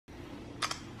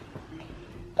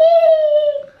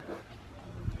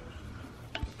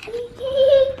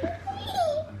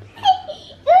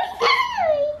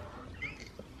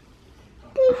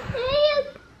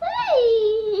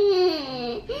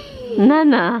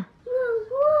Nana.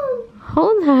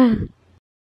 Hold her.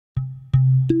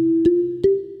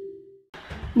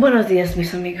 Buenos días,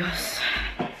 mis amigos.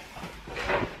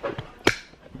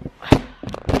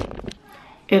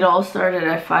 It all started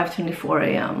at 5:24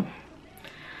 a.m.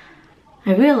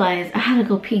 I realized I had to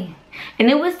go pee. And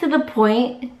it was to the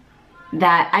point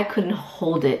that I couldn't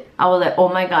hold it. I was like, oh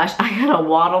my gosh, I gotta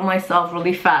waddle myself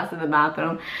really fast in the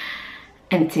bathroom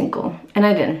and tinkle. And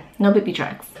I didn't. No pee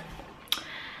tracks.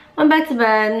 Went back to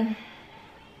bed.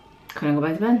 Couldn't go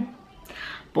back to bed.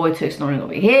 BOYTOY snoring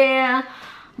over here.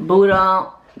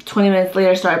 Buddha, 20 minutes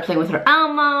later, started playing with her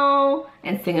Elmo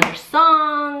and singing her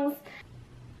songs.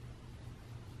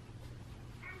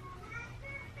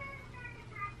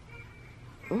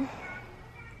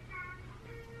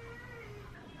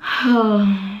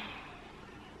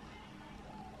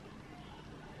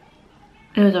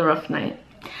 It was a rough night.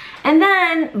 And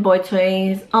then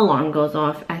BOYTOY's alarm goes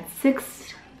off at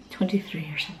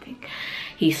 6:23 or something.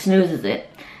 He snoozes it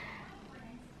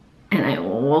and I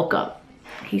woke up.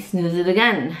 He snoozes it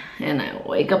again and I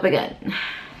wake up again.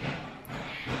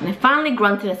 And I finally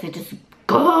grunted and said, just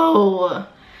go.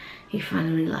 He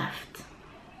finally left.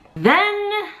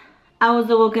 Then I was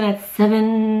awoken at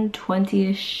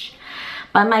 7:20ish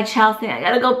by my child saying, I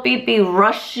gotta go pee pee,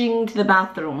 rushing to the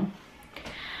bathroom.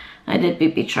 I did pee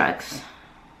pee tracks.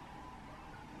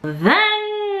 Then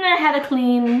I had to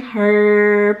clean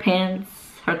her pants,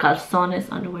 her calzones,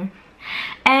 underwear,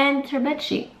 and her bed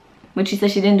sheet, which she said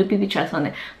she didn't do pee pee tracks on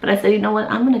it. But I said, you know what,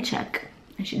 I'm gonna check.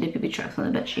 And she did pee pee tracks on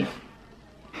the bed sheet.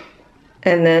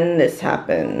 And then this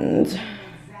happened.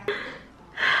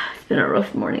 It's been a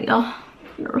rough morning, y'all.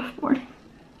 It's been a rough morning.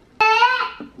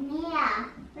 Yeah,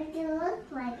 what do you look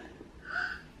like?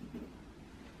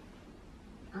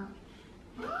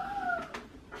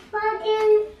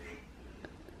 Fucking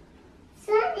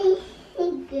Sunny,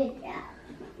 good job.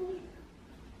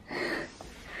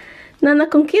 Nana,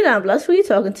 ¿con quién hablas? Who are you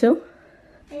talking to?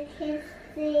 Because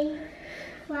the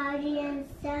cloudy and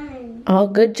sun. Oh,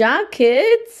 good job,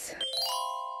 kids.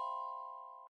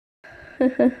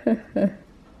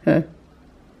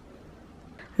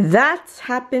 That's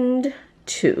happened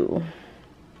too.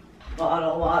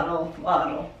 Waddle, waddle,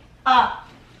 waddle. Ah.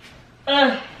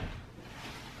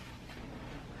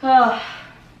 Oh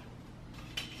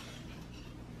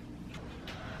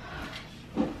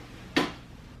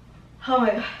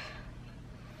my god.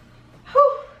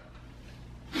 Whew.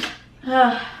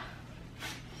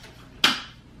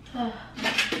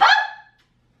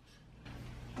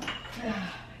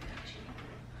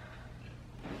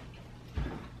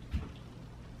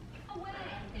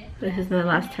 This is my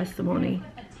last testimony.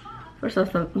 First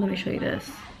off, let me show you this.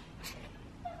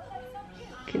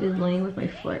 Kid is laying with my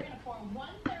foot.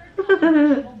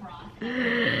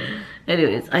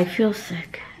 Anyways, I feel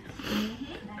sick.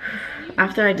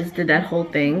 After I just did that whole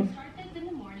thing,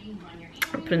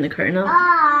 putting the curtain up,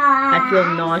 I feel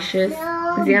nauseous.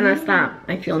 Ziana, stop.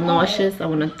 I feel nauseous. I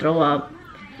want to throw up.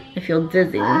 I feel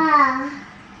dizzy. I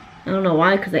don't know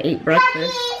why, because I ate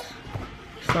breakfast.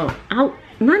 So, ow,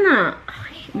 Nana,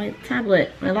 my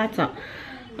tablet, my laptop.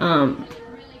 I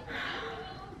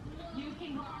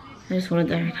just want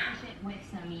to die right now.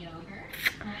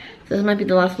 So this might be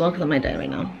the last vlog because I might die right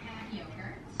now.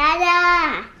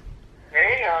 Dada!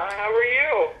 Hey, how are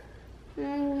you?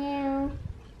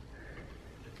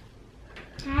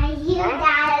 How are you,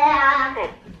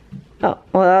 Dada? Oh,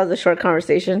 well, that was a short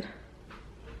conversation.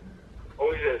 What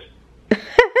was this?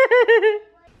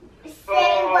 Say,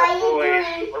 what are you boy. doing?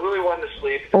 I really wanted to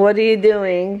sleep. What are you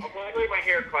doing? I'm going to get my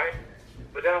hair cut.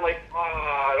 But then I'm like,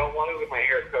 I don't want to get my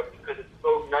hair cut because it's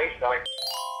so nice that I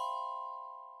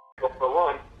go for a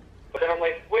run. But then I'm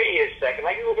like, wait a second.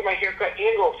 I can go get my hair cut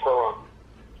and go for a run.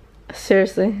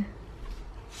 Seriously?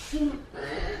 I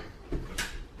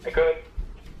could.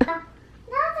 Not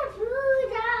the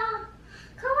food,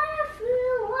 come on, the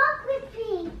food, walk with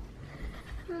me.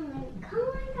 Come on,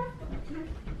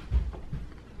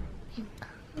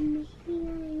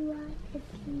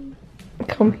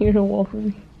 Come here and walk with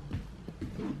me.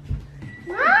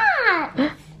 What?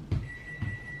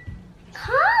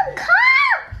 Come!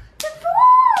 The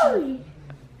food!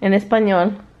 En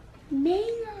español.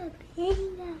 Venga,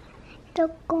 tu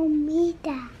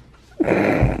comida.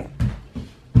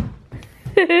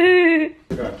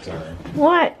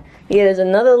 What? Yeah, there's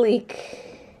another leak.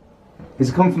 Is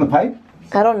it coming from the pipe?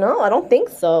 I don't know. I don't think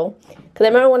so. Because I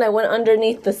remember when I went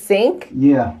underneath the sink,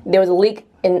 Yeah. there was a leak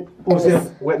in Was this.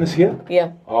 there wetness here?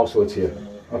 Yeah. Oh, so it's here.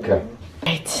 Okay.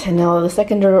 Right. And now the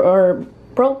second drawer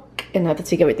broke and I have to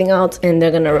take everything out and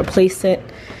they're going to replace it.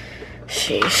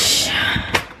 Sheesh.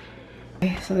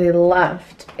 Okay, so they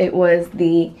left. It was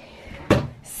the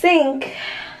sink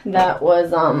that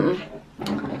was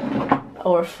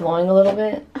overflowing a little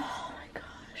bit. Oh my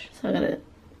gosh. So I gotta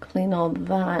clean all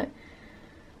that.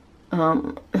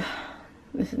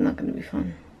 This is not gonna be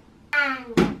fun.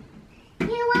 You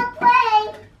want to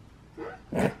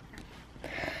play?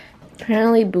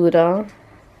 Apparently Buddha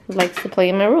likes to play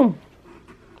in my room.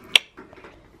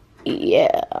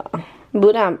 Yeah.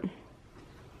 Buddha,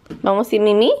 ¿vamos a ir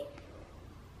Mimi?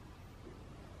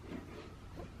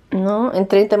 No, en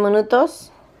 30 minutos?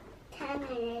 10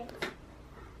 minutes.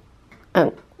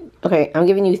 Okay, I'm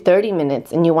giving you 30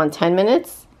 minutes and you want 10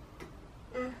 minutes?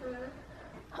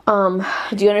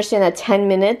 Do you understand that 10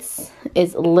 minutes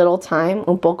is little time,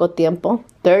 un poco tiempo?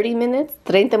 30 minutes,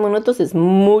 30 minutos is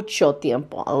mucho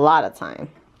tiempo, a lot of time.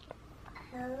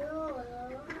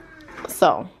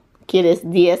 So, ¿quieres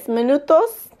 10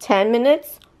 minutos, 10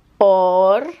 minutes,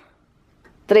 or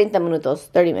 30 minutos,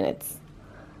 30 minutes?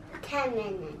 10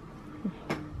 minutes.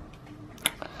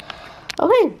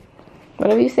 Okay,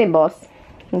 whatever you say, boss.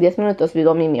 10 minutos, we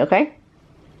go Mimi, okay?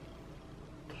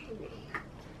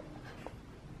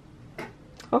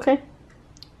 Okay.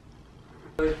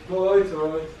 Boy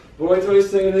toy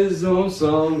singing his own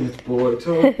song. It's boy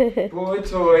toy, boy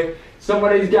toy.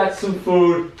 Somebody's got some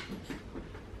food.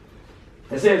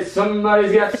 I said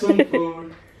somebody's got some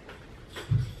food.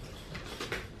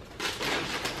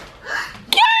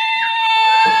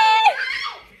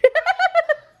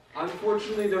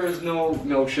 Unfortunately, there is no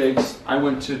milkshakes. I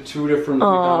went to 2 different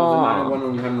McDonald's and neither one of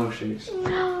them have milkshakes.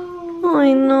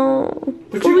 I know.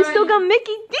 But we still got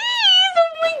Mickey D's. Oh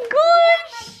my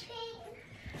gosh.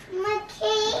 My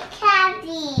cake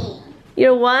caddy.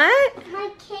 Your what? My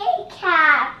cake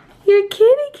cat. Your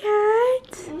kitty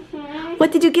cat.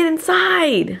 What did you get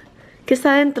inside? ¿Qué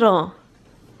está dentro?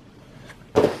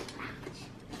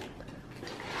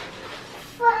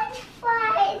 French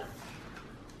fries.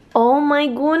 Oh my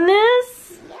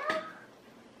goodness.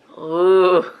 Yeah.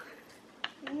 Ooh.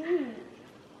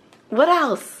 What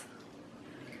else?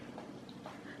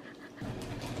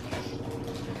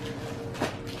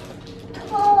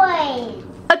 Toys.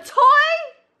 A toy?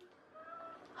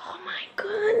 Oh my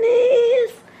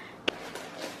goodness.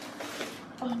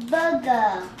 A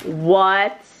burger.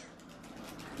 What?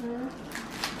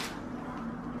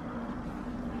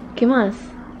 ¿Qué más?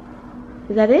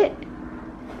 Is that it?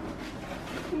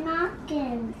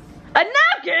 Napkins. A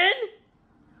napkin?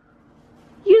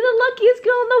 You're the luckiest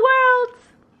girl in the world.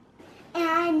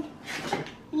 And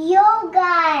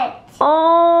yogurt.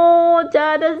 Oh,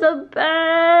 Dad is the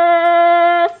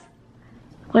best.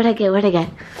 What'd I get? What'd I get?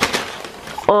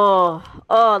 Oh,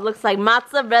 it looks like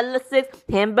mozzarella sticks,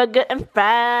 hamburger, and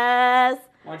fries.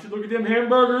 Why don't you look at them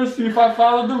hamburgers, see if I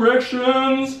follow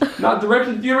directions. Not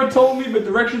directions you ever told me, but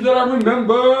directions that I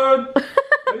remembered.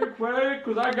 Hey, quick,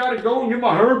 because I gotta go and get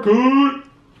my haircut.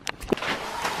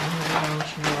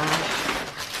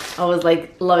 I was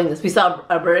like loving this. We saw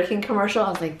a Burger King commercial. I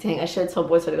was like, dang, I should have told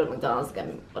Boys to go to McDonald's to get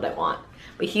me what I want.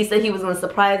 But he said he was gonna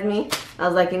surprise me. I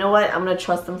was like, you know what? I'm gonna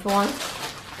trust him for once.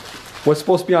 What's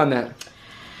supposed to be on that?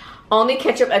 Only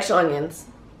ketchup, extra onions.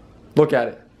 Look at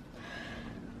it.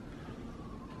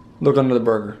 Look under the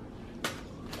burger.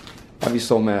 I'd be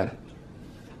so mad.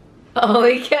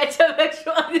 Only ketchup,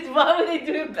 extra onions. Why would they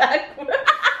do it backwards?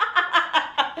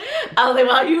 I was like,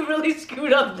 wow, you really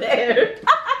screwed up there.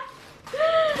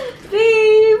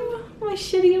 Babe, my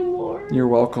shitty amor. You're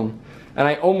welcome. And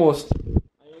I almost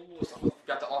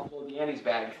got to offload the Annie's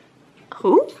bag.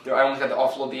 Who? I almost got to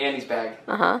offload the Annie's bag.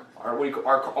 Uh-huh.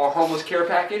 Our homeless care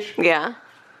package. Yeah.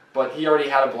 But he already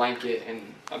had a blanket and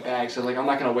a bag, so like I'm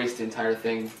not gonna waste the entire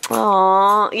thing.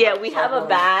 Aww. Yeah, we have a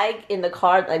bag in the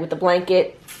car, like with the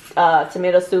blanket,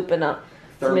 tomato soup and a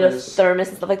tomato thermos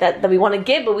and stuff like that we want to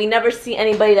give, but we never see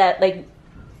anybody that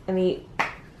any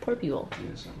poor people.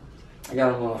 Yeah, so I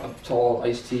got him a tall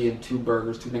iced tea and 2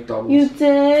 burgers, 2 McDoubles. You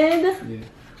did? Yeah.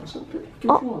 I said,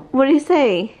 Oh, what did he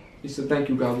say? He said, thank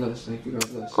you, God bless. Thank you, God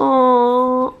bless.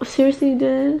 Oh, seriously, you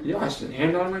did? Yeah, I said,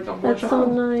 hand on him right down. That's so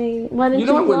nice. Why didn't you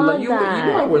know I wouldn't want let that?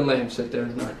 you know I wouldn't let him sit there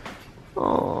tonight.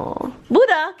 Oh,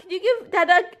 Buddha, can you give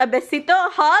Dada a besito, a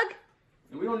hug?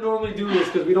 And we don't normally do this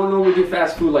because we don't normally do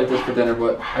fast food like this for dinner,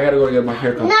 but I gotta go get my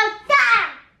haircut. No, Dad.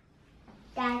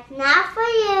 That's not for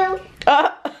you.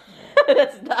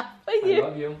 That's not for you. I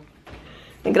love you.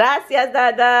 Gracias,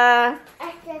 Dada.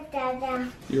 I said Dada.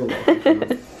 You're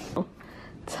welcome.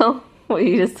 Tell what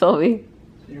you just told me.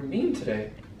 You're mean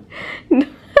today.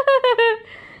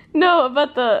 No,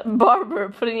 about the barber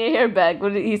putting your hair back.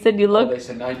 What did, he said you look. Oh, they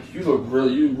said, now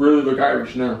you really look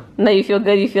Irish now. Now you feel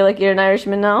good? You feel like you're an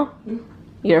Irishman now? Yeah.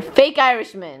 You're a fake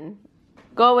Irishman.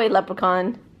 Go away,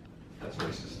 leprechaun. That's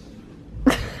racist.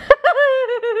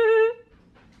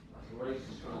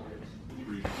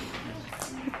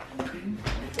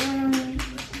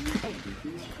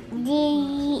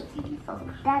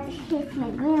 Here's my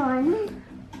green one.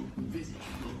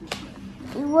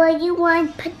 What you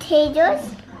want?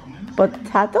 Potatoes?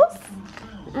 Potatoes?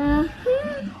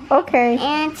 Mm-hmm. Okay.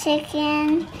 And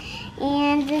chicken.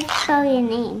 And just tell your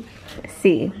name.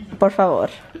 Sí, por favor.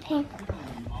 Okay.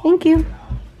 Thank you.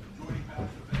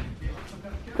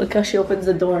 Look how she opens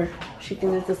the door. She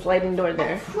thinks there's a sliding door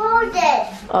there. Close it.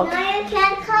 Oh. Now you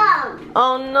can't come.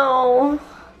 Oh no.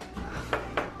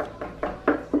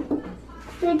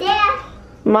 You're there.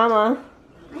 Mama.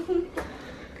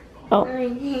 Oh.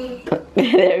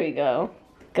 There we go.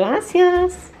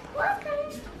 Gracias.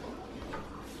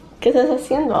 ¿Qué estás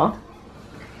haciendo?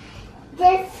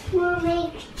 This will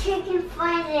make chicken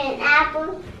fried and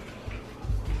apple.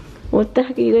 What the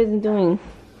heck are you guys doing?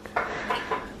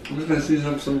 I'm just gonna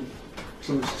season up some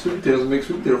sweet potatoes and make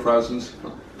sweet potato fries. It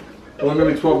only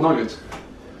made me 12 nuggets.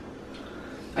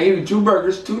 I gave you 2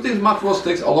 burgers, 2 things mozzarella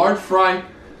sticks, a large fry,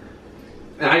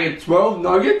 and I get 12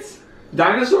 nuggets?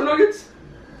 Dinosaur nuggets?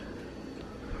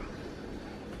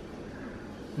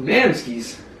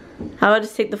 Manskis. How about I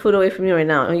just take the food away from you right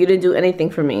now? You didn't do anything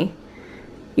for me.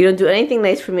 You don't do anything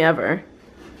nice for me ever.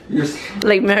 You're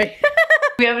Like Mary.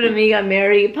 We have an amiga,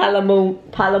 Mary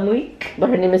Palamuik, but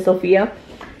her name is Sophia.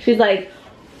 She's like,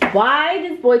 why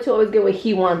does BOYTOY always get what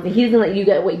he wants and he doesn't let you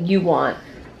get what you want?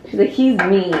 She's like, he's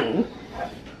mean.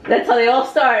 That's how they all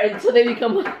start until they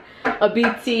become a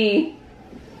BT,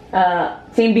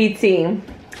 Team BT.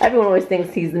 Everyone always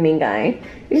thinks he's the mean guy.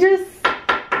 He's just, Okay.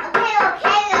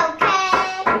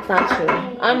 it's not true.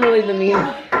 I'm really the mean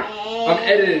one. I'm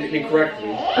editing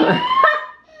incorrectly.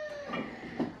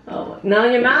 Oh, not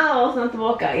in your mouth, not the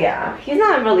boca. Yeah, he's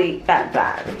not really that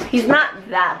bad. He's not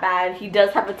that bad. He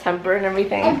does have a temper and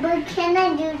everything. But can I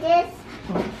do this?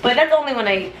 But that's only when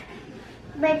I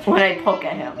poke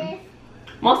at him.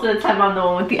 Most of the time I'm the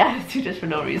one with the attitude just for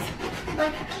no reason.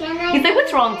 But can I He's like,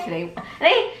 what's wrong today?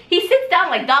 And he sits down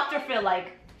like Dr. Phil,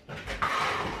 like,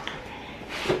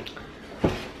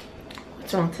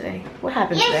 what's wrong today? What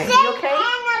happened today? You okay?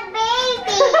 I'm a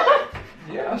baby.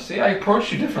 Yeah, see, I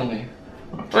approach you differently.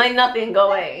 Like nothing, go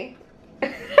away.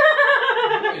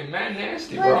 You're mad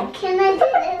nasty, bro. But can I do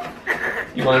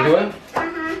this? You wanna do it?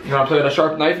 Uh-huh. You wanna play with a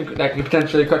sharp knife that can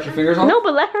potentially cut your fingers off? No,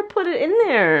 but let her put it in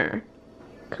there.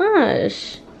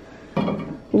 Gosh.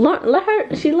 Let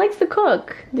her, she likes to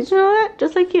cook. Did you know that?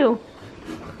 Just like you.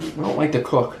 I don't like to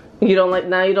cook. You don't like,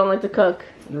 now you don't like to cook.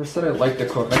 I never said I like to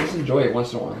cook. I just enjoy it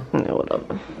once in a while. No,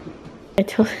 whatever. I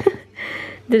told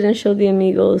didn't show the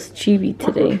amigos chibi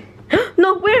today.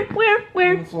 No, where? On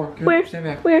the floor. Good. Stand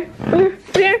back. Where?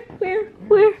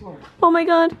 Oh my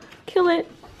god. Kill it.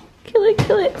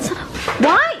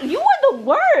 Why? You are the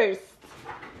worst.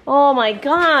 Oh my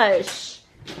gosh.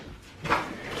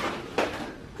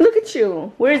 Look at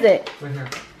you. Where is it? Right here.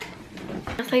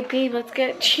 I was like, babe, let's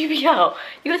get Chibi out.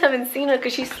 You guys haven't seen her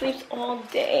because she sleeps all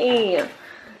day.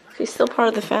 She's still part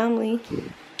of the family.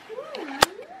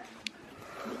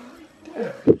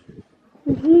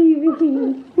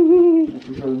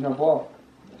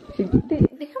 The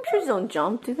hamsters don't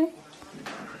jump, do they?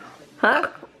 Huh?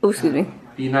 Oh, excuse me.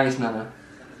 Be nice, Nana.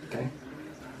 Okay?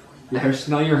 Let her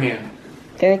smell your hand.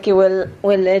 Tiene que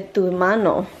huele tu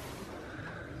mano.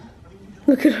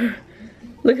 Look at her.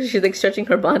 Look at her. She's like stretching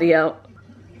her body out.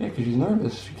 Yeah, because she's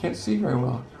nervous. She can't see very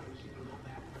well.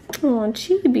 Oh,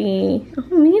 Chibi.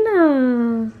 Oh,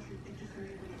 Mina.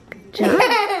 Good job.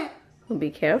 Well,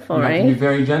 be careful, You have right? to be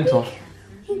very gentle.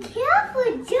 Be careful,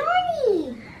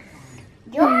 Johnny.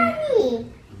 Johnny.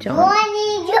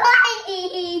 Johnny.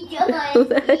 Who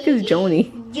the heck is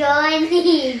Joni?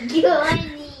 Johnny.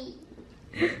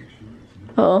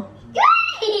 Oh.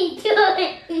 Johnny.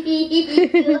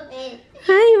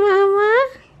 Hi, Mama.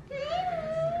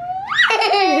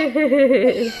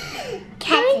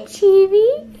 Hi, Chibi.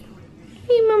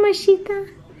 Hey, Mamacita.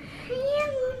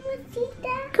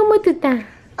 ¿Cómo tú estás?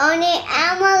 Only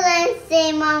ambulance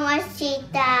say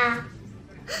Mamacita.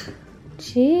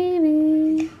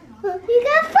 Chibi. You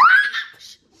got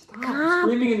Stop.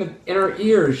 Screaming in her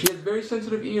ears. She has very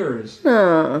sensitive ears.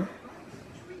 Oh.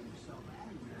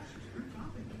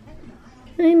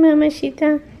 Hi,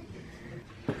 Mamacita.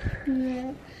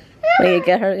 Wait,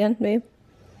 get her again, babe.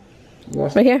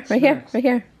 Right here.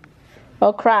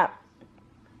 Oh crap.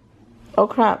 Oh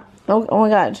my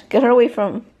god. Get her away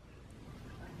from.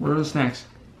 Where are the snacks?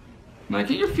 Now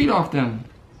get your feet off them.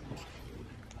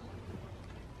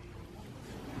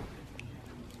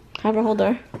 Have her hold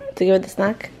her to give her the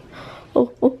snack.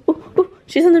 Oh.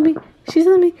 She's under me.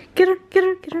 Get her.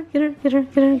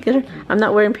 I'm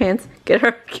not wearing pants. Get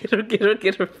her.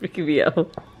 Freaking me out.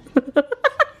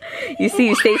 You see,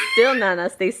 you stay still, Nana.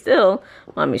 Stay still.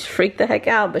 Mommy's freaked the heck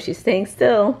out, but she's staying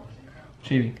still.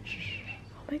 Cheating.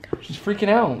 Oh my gosh. She's freaking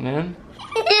out, man.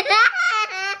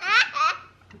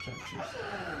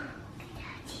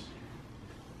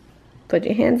 Put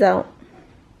your hands out.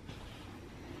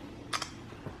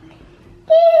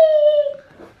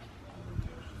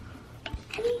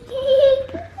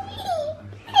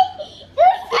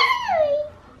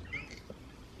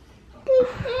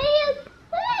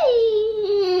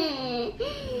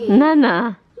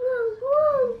 Nana,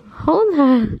 hold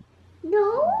her.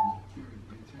 No.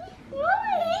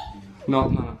 No,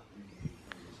 no.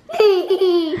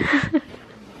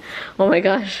 Oh my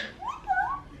gosh.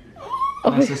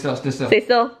 Oh, No, stay still, stay still. stay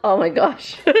still. Oh my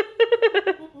gosh.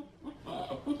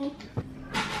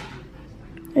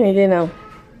 Anything now?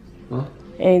 Huh?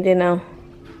 Anything now?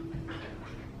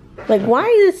 Like, why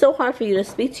is it so hard for you to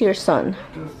speak to your son?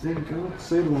 Say to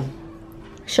him.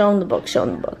 Show him the book. Show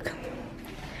him the book.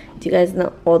 Do you guys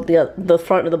know? Or the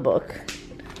front of the book.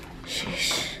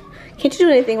 Sheesh. Can't you do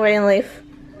anything right in life?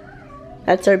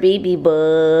 That's our baby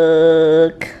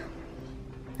book.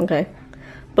 Okay.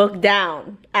 Book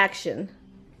down. Action.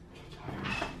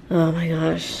 Oh my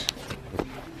gosh.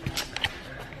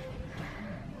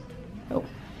 Oh.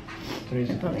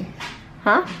 Funny.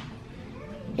 Huh?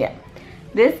 Yeah.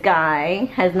 This guy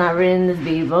has not written this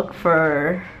baby book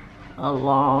for a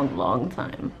long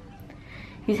time.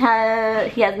 He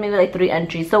has maybe like 3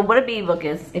 entries. So what a baby book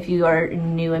is, if you are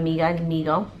new, amiga and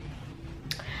amigo,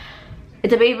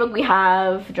 it's a baby book we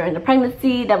have during the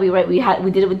pregnancy that we write. We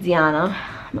did it with Diana.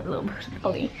 I'm a little bit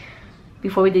early.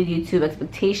 Before we did YouTube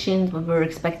expectations, what we were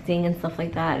expecting and stuff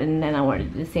like that. And then I wanted to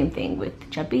do the same thing with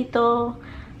Chapito,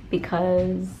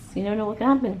 because you never know what can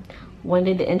happen. One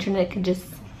day the internet could just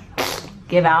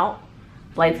give out.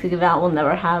 Lights could give out. We'll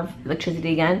never have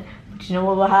electricity again. But you know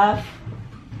what we'll have?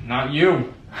 Not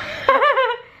you.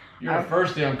 You're the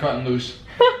first day I'm cutting loose.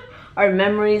 Our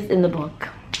memories in the book.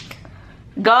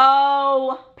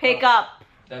 Go pick up.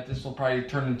 That this will probably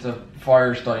turn into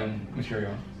fire starting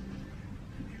material.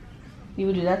 You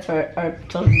would do that to our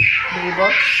children's baby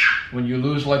books? When you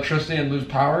lose electricity and lose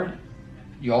power,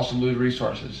 you also lose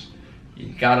resources.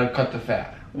 You gotta cut the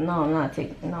fat. No, I'm not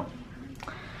taking. No,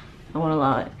 I won't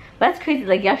allow it. But that's crazy.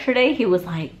 Like yesterday, he was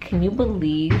like, "Can you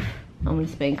believe I'm gonna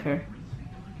spank her?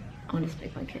 I'm gonna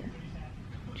spank my kid.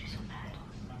 She's so bad."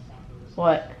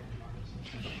 What?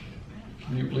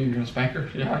 Can you believe you're gonna spank her?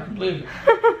 Yeah, I can believe it.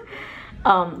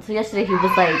 So yesterday he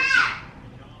was like,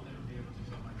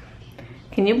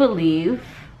 "Can you believe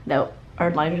that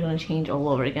our lives are gonna change all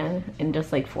over again in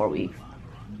just like 4 weeks?"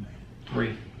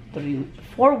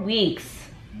 4 weeks.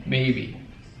 Maybe.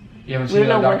 You haven't seen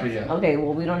that doctor yet. Okay,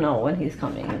 well, we don't know when he's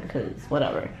coming, because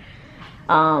whatever.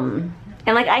 And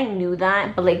like, I knew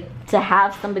that, but like, to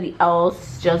have somebody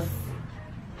else just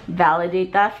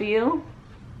validate that for you.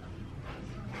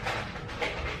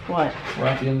 What? We're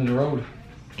at the end of the road.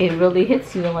 It really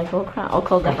hits you like, oh crap. Oh,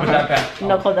 close that for Put that her. back.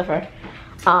 No, close that for her.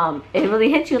 It really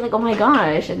hits you like, oh my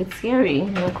gosh, like, it's scary.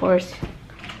 And of course.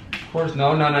 Of course, no,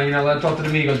 you're not allowed to talk to the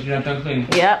amigos. You're not done cleaning.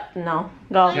 Yep, no.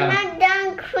 Go. I'm not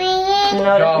done cleaning.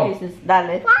 No, Go. the pieces.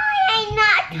 Dale. Why I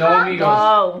not No talking? amigos.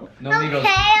 Go. No amigos.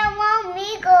 Okay, I want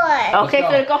amigos. Okay,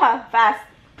 Let's so coja, fast.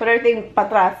 Put everything para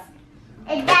atrás.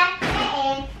 And that's the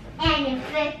end. And you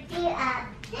 50 up.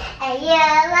 And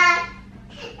you're like,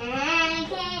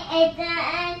 it's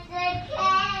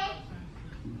okay.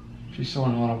 She's so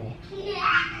inaudible.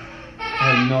 I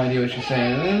have no idea what she's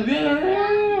saying.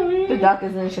 The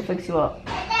doctor's in, she'll fix you up.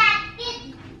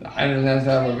 I don't know how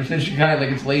that works. She kind of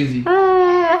like it's lazy.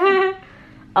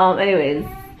 Anyways.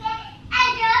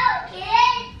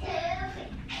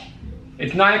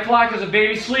 It's 9 o'clock. There's a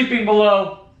baby sleeping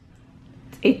below.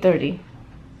 It's 8:30.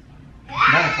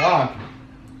 9 o'clock.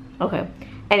 Okay.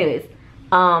 Anyways.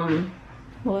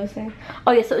 What was I saying?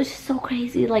 Oh yeah, so it's just so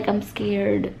crazy. Like, I'm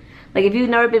scared. Like, if you've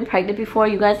never been pregnant before,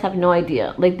 you guys have no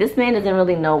idea. Like, this man doesn't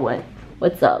really know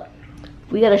what's up.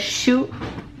 We gotta shoot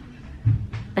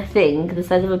a thing the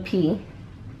size of a pea.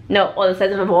 No, or the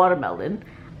size of a watermelon.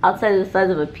 Outside the size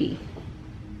of a pea.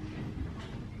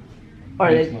 Or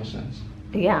Makes no sense.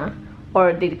 yeah.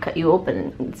 Or they'd cut you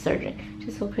open in surgery. It's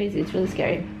just so crazy. It's really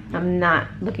scary. I'm not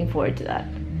looking forward to that.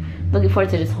 Looking forward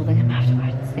to just holding him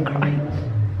afterwards and crying.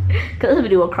 Because that's what we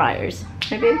do with criers.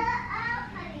 Right, babe?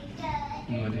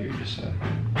 No idea what you just said.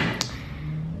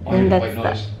 Oh, And you that's white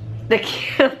noise. the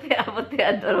cute. Te amo, te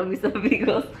adoro, mis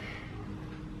amigos.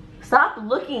 Stop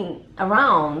looking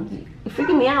around. You're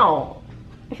freaking me out.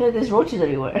 I feel like there's roaches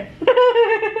everywhere.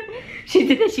 She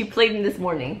did that. She played me this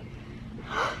morning.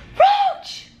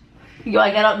 Roach! Yo,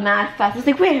 I got up mad fast. I was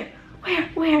like, where?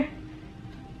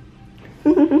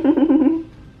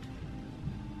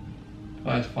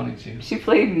 That's funny too. She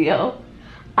played me, yo.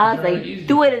 I was like, Easy.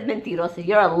 tú eres mentirosa.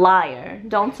 You're a liar.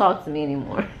 Don't talk to me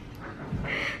anymore.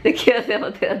 Te quiero hacer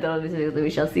hotel a todos mis amigos. We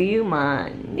shall see you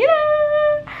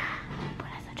mañana.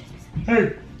 Buenas noches, mis amigos.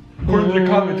 Hey, according to the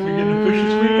comments, we getting a fish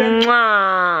this weekend?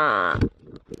 Mwah.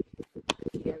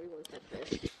 Yeah, everyone said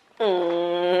fish.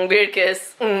 Weird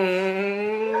kiss.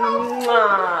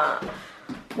 Mwah.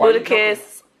 Buddha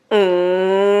kiss.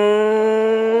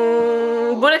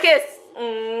 Buddha kiss.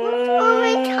 Mwah.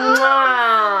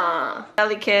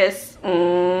 Belly kiss.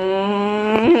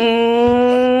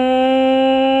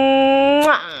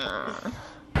 Mwah.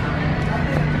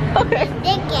 Okay.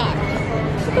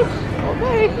 Dickens.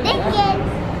 Okay. Dickens.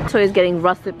 So he's getting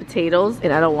russet potatoes,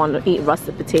 and I don't want to eat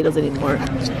russet potatoes anymore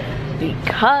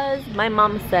because my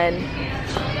mom said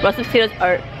russet potatoes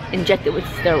are injected with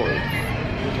steroids.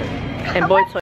 And BOYTOY